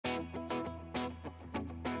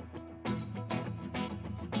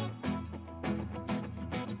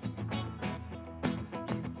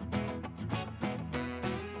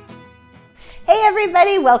Hey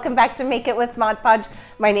everybody, welcome back to Make It with Mod Podge.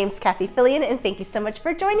 My name's Cathie and thank you so much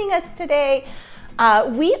for joining us today.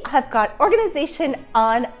 We have got organization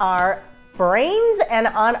on our brains and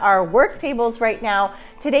on our work tables right now.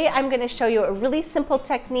 Today I'm going to show you a really simple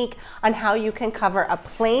technique on how you can cover a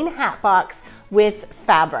plain hat box with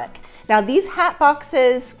fabric. Now these hat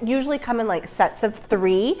boxes usually come in like sets of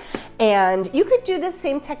 3, and you could do the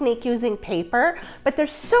same technique using paper, but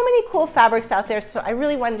there's so many cool fabrics out there, so I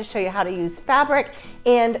really wanted to show you how to use fabric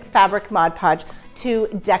and Fabric Mod Podge to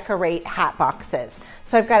decorate hat boxes.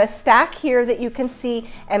 So I've got a stack here that you can see,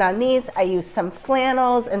 and on these I use some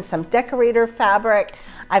flannels and some decorator fabric.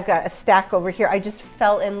 I've got a stack over here. I just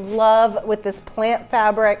fell in love with this plant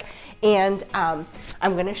fabric, and I'm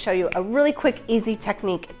going to show you a really quick, easy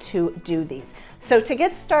technique to do these. So to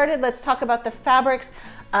get started, let's talk about the fabrics.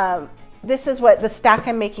 This is what the stack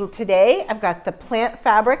I'm making today. I've got the plant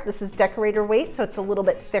fabric. This is decorator weight, so it's a little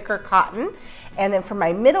bit thicker cotton. And then for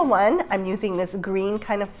my middle one, I'm using this green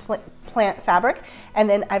kind of plant fabric. And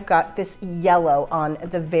then I've got this yellow on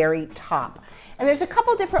the very top. And there's a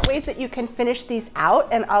couple different ways that you can finish these out,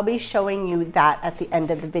 and I'll be showing you that at the end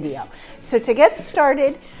of the video. So to get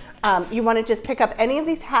started, you want to just pick up any of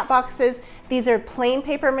these hat boxes. These are plain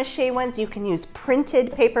paper mache ones. You can use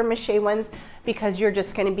printed paper mache ones because you're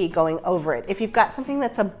just going to be going over it. If you've got something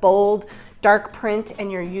that's a bold, dark print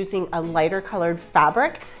and you're using a lighter colored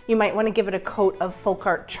fabric, you might want to give it a coat of folk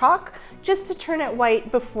art chalk just to turn it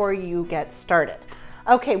white before you get started.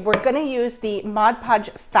 Okay, we're going to use the Mod Podge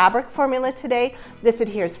fabric formula today. This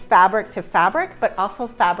adheres fabric to fabric, but also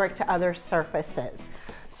fabric to other surfaces.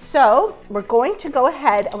 So we're going to go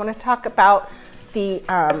ahead. I want to talk about the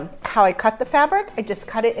how I cut the fabric. I just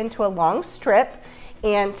cut it into a long strip,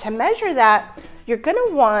 and to measure that, you're going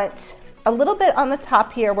to want a little bit on the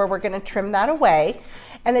top here where we're going to trim that away,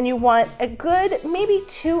 and then you want a good maybe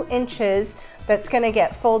 2 inches that's going to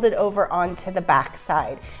get folded over onto the back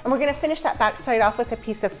side. And we're going to finish that back side off with a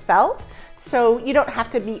piece of felt, so you don't have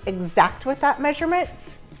to be exact with that measurement.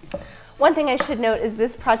 One thing I should note is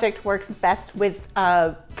this project works best with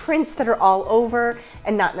prints that are all over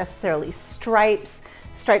and not necessarily stripes.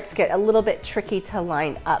 Stripes get a little bit tricky to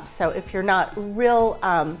line up, so if you're not real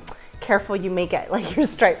careful, you may get like your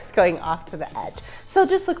stripes going off to the edge. So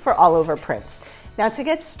just look for all over prints. Now to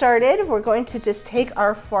get started, we're going to just take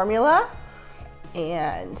our formula,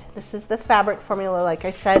 and this is the fabric formula. Like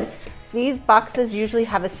I said, these boxes usually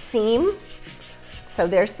have a seam. So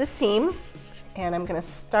there's the seam, and I'm going to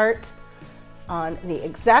start on the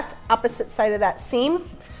exact opposite side of that seam.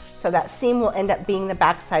 So that seam will end up being the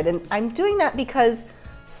back side. And I'm doing that because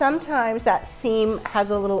sometimes that seam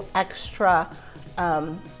has a little extra,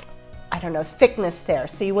 I don't know, thickness there.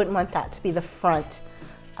 So you wouldn't want that to be the front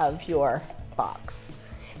of your box.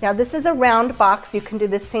 Now this is a round box. You can do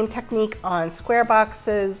the same technique on square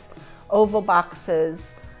boxes, oval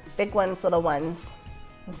boxes, big ones, little ones.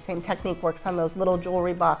 The same technique works on those little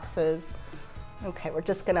jewelry boxes. Okay, we're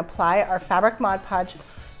just going to apply our Fabric Mod Podge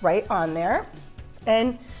right on there.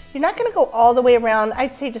 And you're not going to go all the way around.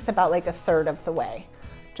 I'd say just about like 1/3 of the way,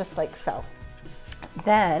 just like so.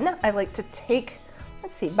 Then I like to take,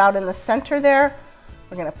 let's see, about in the center there,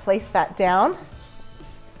 we're going to place that down,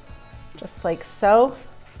 just like so.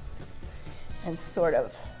 And sort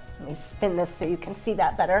of, let me spin this so you can see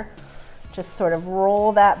that better. Just sort of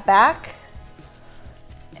roll that back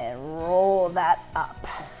and roll that up,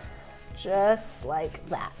 just like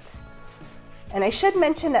that. And I should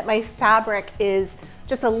mention that my fabric is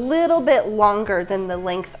just a little bit longer than the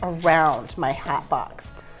length around my hat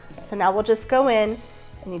box. So now we'll just go in,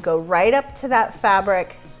 and you go right up to that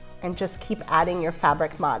fabric and just keep adding your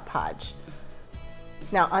Fabric Mod Podge.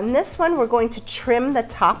 Now on this one, we're going to trim the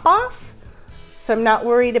top off. So I'm not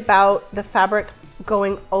worried about the fabric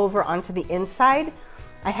going over onto the inside.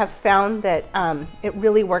 I have found that it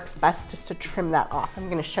really works best just to trim that off. I'm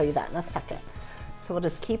going to show you that in a second. So we'll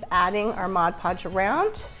just keep adding our Mod Podge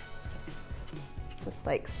around, just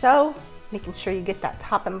like so, making sure you get that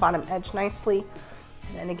top and bottom edge nicely.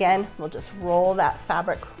 And then again, we'll just roll that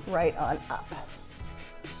fabric right on up,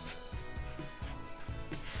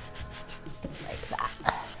 like that.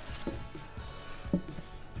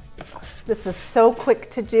 This is so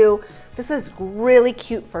quick to do. This is really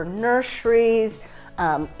cute for nurseries,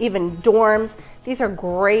 even dorms. These are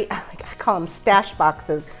great, I call them stash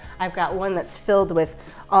boxes. I've got one that's filled with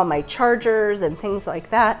all my chargers and things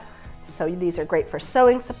like that. So these are great for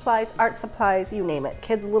sewing supplies, art supplies, you name it.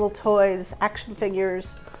 Kids' little toys, action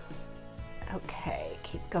figures. Okay,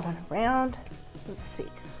 keep going around. Let's see.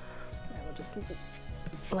 And we'll just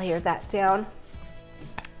layer that down.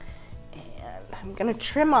 I'm going to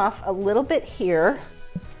trim off a little bit here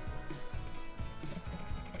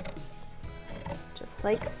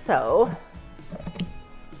like so.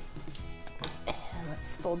 And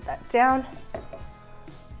let's fold that down.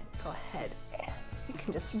 Go ahead, and you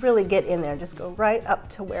can just really get in there. Just go right up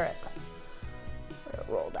to where it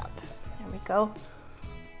rolled up. There we go.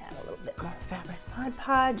 Add a little bit more Fabric Mod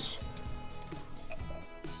Podge.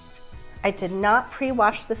 I did not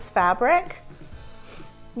pre-wash this fabric.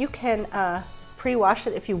 You can pre-wash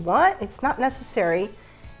it if you want. It's not necessary.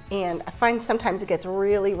 And I find sometimes it gets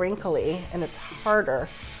really wrinkly and it's harder.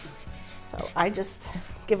 So I just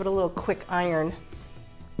give it a little quick iron.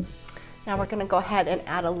 Now we're gonna go ahead and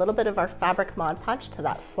add a little bit of our Fabric Mod Podge to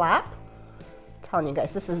that flap. I'm telling you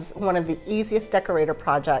guys, this is one of the easiest decorator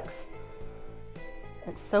projects.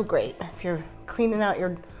 It's so great. If you're cleaning out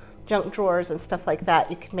your junk drawers and stuff like that,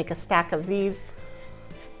 you can make a stack of these.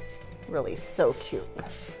 Really so cute.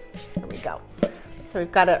 There we go. So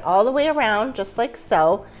we've got it all the way around, just like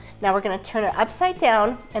so. Now we're gonna turn it upside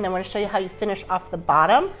down, and I'm gonna show you how you finish off the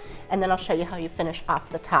bottom, and then I'll show you how you finish off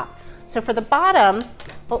the top. So for the bottom,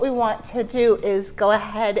 what we want to do is go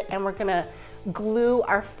ahead and we're gonna glue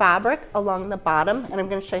our fabric along the bottom, and I'm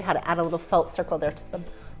gonna show you how to add a little felt circle there to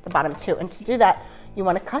the bottom too. And to do that, you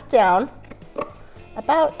wanna cut down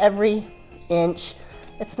about every inch.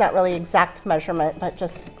 It's not really exact measurement, but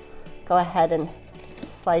just go ahead and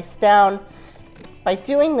slice down. By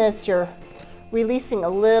doing this, you're releasing a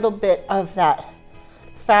little bit of that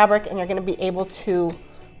fabric, and you're going to be able to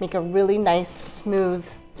make a really nice smooth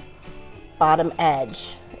bottom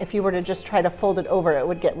edge. If you were to just try to fold it over, it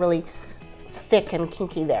would get really thick and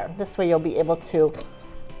kinky there. This way you'll be able to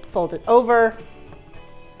fold it over,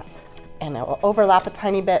 and it will overlap a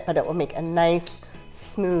tiny bit, but it will make a nice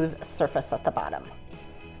smooth surface at the bottom.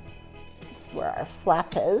 This is where our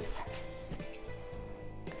flap is.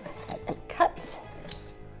 Go ahead and cut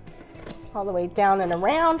all the way down and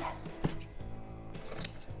around.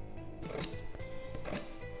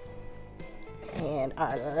 And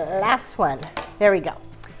our last one, there we go.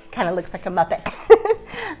 Kind of looks like a Muppet.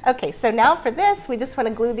 Okay, so now for this, we just want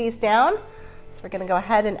to glue these down. So we're going to go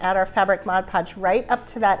ahead and add our Fabric Mod Podge right up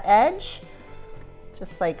to that edge,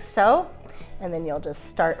 just like so. And then you'll just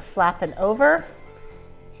start flapping over,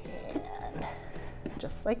 and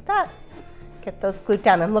just like that. Get those glued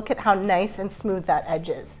down, and look at how nice and smooth that edge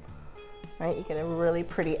is. Right, you get a really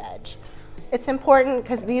pretty edge. It's important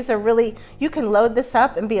because these are really, you can load this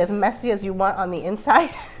up and be as messy as you want on the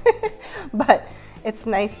inside, but it's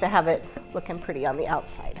nice to have it looking pretty on the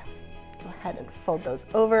outside. Go ahead and fold those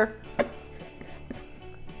over.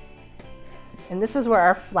 And this is where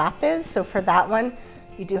our flap is, so for that one,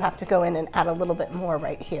 you do have to go in and add a little bit more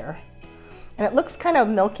right here. And it looks kind of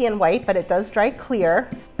milky and white, but it does dry clear.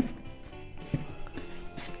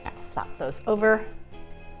 Flap those over.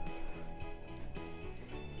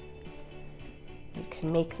 You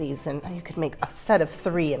can make these, and you could make a set of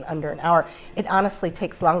 3 in under an hour. It honestly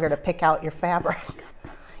takes longer to pick out your fabric.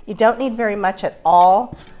 You don't need very much at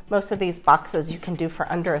all. Most of these boxes you can do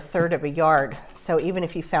for under 1/3 of a yard. So even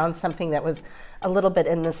if you found something that was a little bit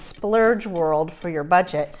in the splurge world for your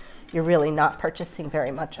budget, you're really not purchasing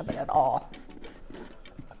very much of it at all.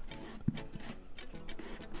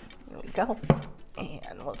 There we go.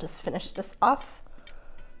 And we'll just finish this off,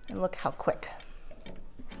 and look how quick.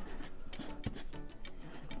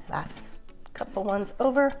 Last couple ones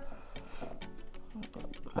over.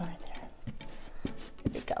 Right there.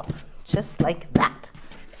 There we go. Just like that.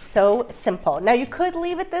 So simple. Now you could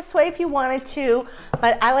leave it this way if you wanted to,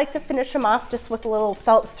 but I like to finish them off just with a little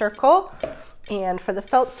felt circle. And for the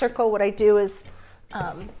felt circle, what I do is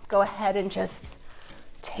go ahead and just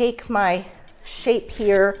take my shape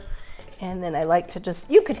here, and then I like to just,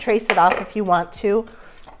 you could trace it off if you want to,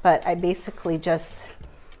 but I basically just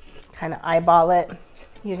kind of eyeball it.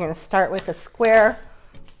 You're going to start with a square,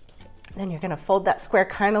 then you're going to fold that square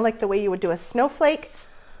kind of like the way you would do a snowflake.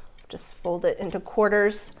 Just fold it into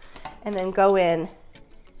quarters, and then go in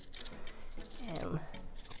and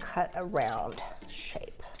cut a round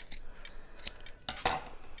shape.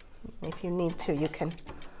 If you need to, you can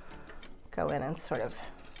go in and sort of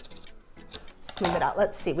smooth it out.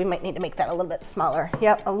 Let's see, we might need to make that a little bit smaller.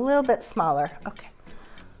 Yep, a little bit smaller. Okay,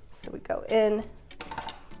 so we go in.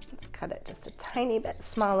 Cut it just a tiny bit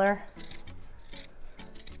smaller.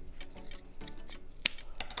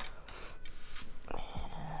 And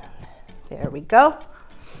there we go.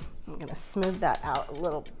 I'm gonna smooth that out a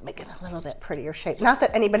little, make it a little bit prettier shape. Not that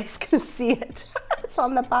anybody's gonna see it. It's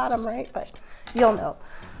on the bottom, right? But you'll know.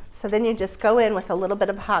 So then you just go in with a little bit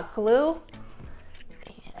of hot glue,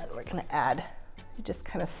 and we're gonna add, you just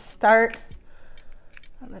kind of start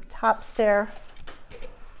on the tops there,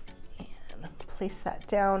 and place that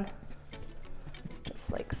down.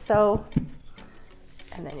 Just like so,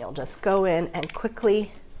 And then you'll just go in and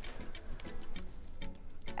quickly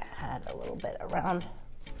add a little bit around,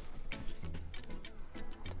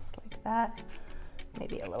 just like that.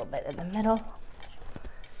 Maybe a little bit in the middle.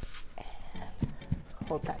 And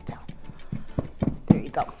hold that down. There you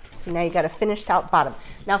go. So now you got a finished out bottom.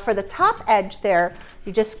 Now for the top edge there,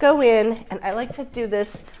 you just go in, and I like to do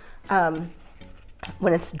this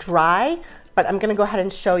when it's dry, but I'm gonna go ahead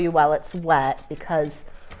and show you while it's wet because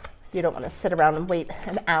you don't want to sit around and wait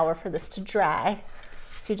an hour for this to dry.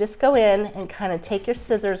 So you just go in and kind of take your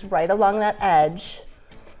scissors right along that edge,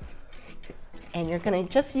 and you're going to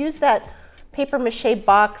just use that paper mache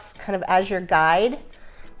box kind of as your guide,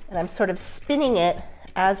 and I'm sort of spinning it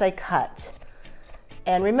as I cut.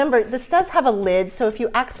 And remember, this does have a lid, so if you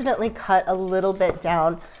accidentally cut a little bit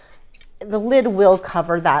down, the lid will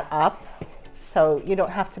cover that up, so you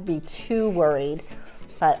don't have to be too worried.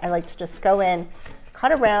 But I like to just go in,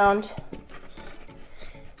 cut around,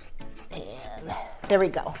 and there we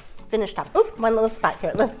go, finished up. Oop, one little spot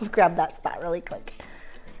here. Let's grab that spot really quick.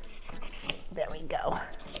 There we go.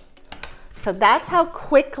 So that's how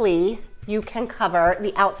quickly you can cover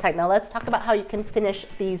the outside. Now let's talk about how you can finish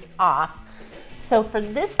these off. So for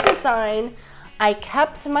this design, I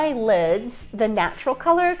kept my lids the natural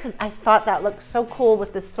color because I thought that looked so cool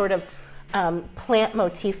with this sort of plant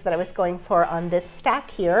motif that I was going for on this stack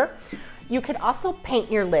here. You could also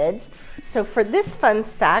paint your lids. So for this fun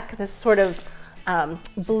stack, this sort of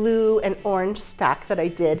blue and orange stack that I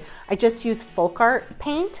did, I just used folk art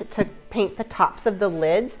paint to paint the tops of the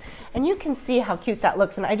lids. And you can see how cute that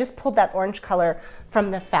looks. And I just pulled that orange color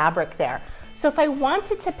from the fabric there. So if I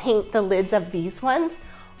wanted to paint the lids of these ones,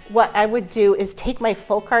 what I would do is take my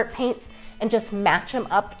folk art paints and just match them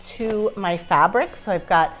up to my fabric. So I've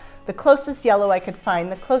got the closest yellow I could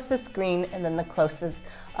find, the closest green, and then the closest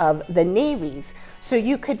of the navies. So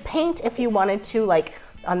you could paint if you wanted to, like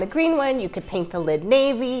on the green one, you could paint the lid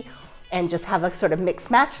navy and just have a sort of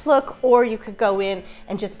mix match look, or you could go in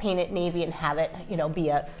and just paint it navy and have it, you know, be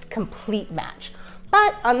a complete match.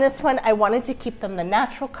 But on this one, I wanted to keep them the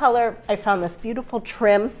natural color. I found this beautiful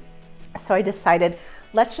trim, so I decided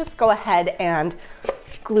let's just go ahead and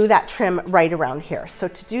glue that trim right around here. So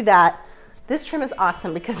to do that, this trim is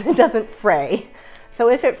awesome because it doesn't fray. So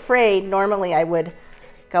if it frayed, normally I would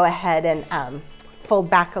go ahead and fold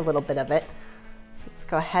back a little bit of it. So let's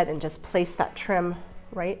go ahead and just place that trim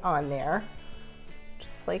right on there,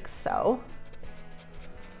 just like so.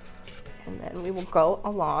 And then we will go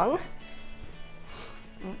along.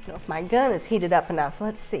 I don't know if my gun is heated up enough.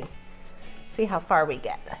 Let's see. See how far we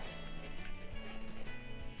get.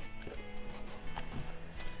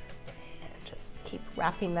 And just keep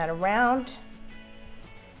wrapping that around.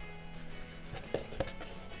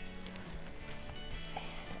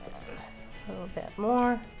 A little bit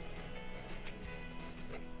more.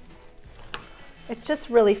 It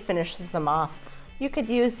just really finishes them off. You could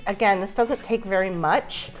use, again, this doesn't take very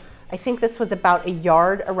much. I think this was about a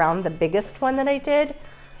yard around the biggest one that I did.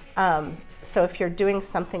 So if you're doing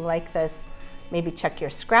something like this, maybe check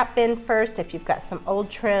your scrap bin first if you've got some old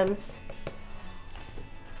trims.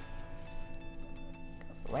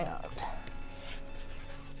 Around.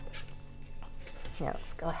 Now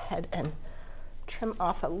let's go ahead and trim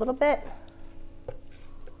off a little bit.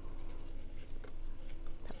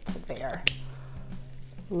 Up to there.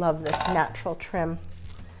 Love this natural trim.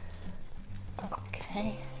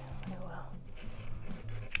 Okay.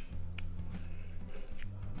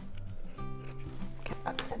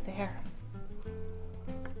 Up to there.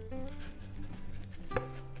 And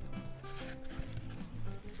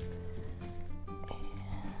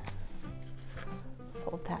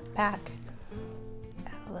fold that back.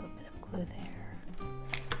 Add a little bit of glue there.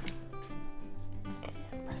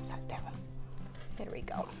 And press that down. There we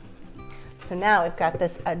go. So now we've got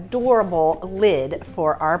this adorable lid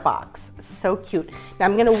for our box. So cute. Now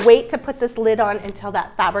I'm gonna wait to put this lid on until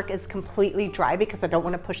that fabric is completely dry because I don't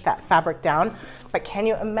wanna push that fabric down. But can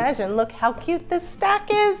you imagine, look how cute this stack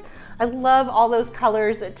is. I love all those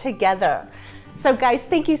colors together. So guys,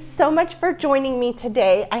 thank you so much for joining me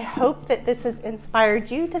today. I hope that this has inspired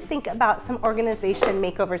you to think about some organization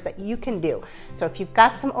makeovers that you can do. So if you've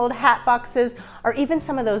got some old hat boxes or even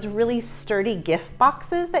some of those really sturdy gift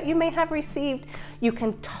boxes that you may have received, you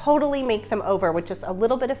can totally make them over with just a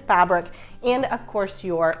little bit of fabric and of course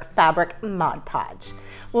your Fabric Mod Podge.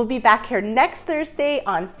 We'll be back here next Thursday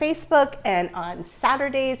on Facebook and on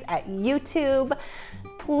Saturdays at YouTube.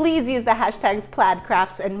 Please use the hashtags Plaid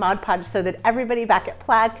Crafts and Mod Podge so that everybody back at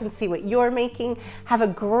Plaid can see what you're making. Have a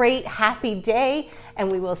great, happy day, and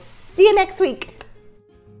we will see you next week.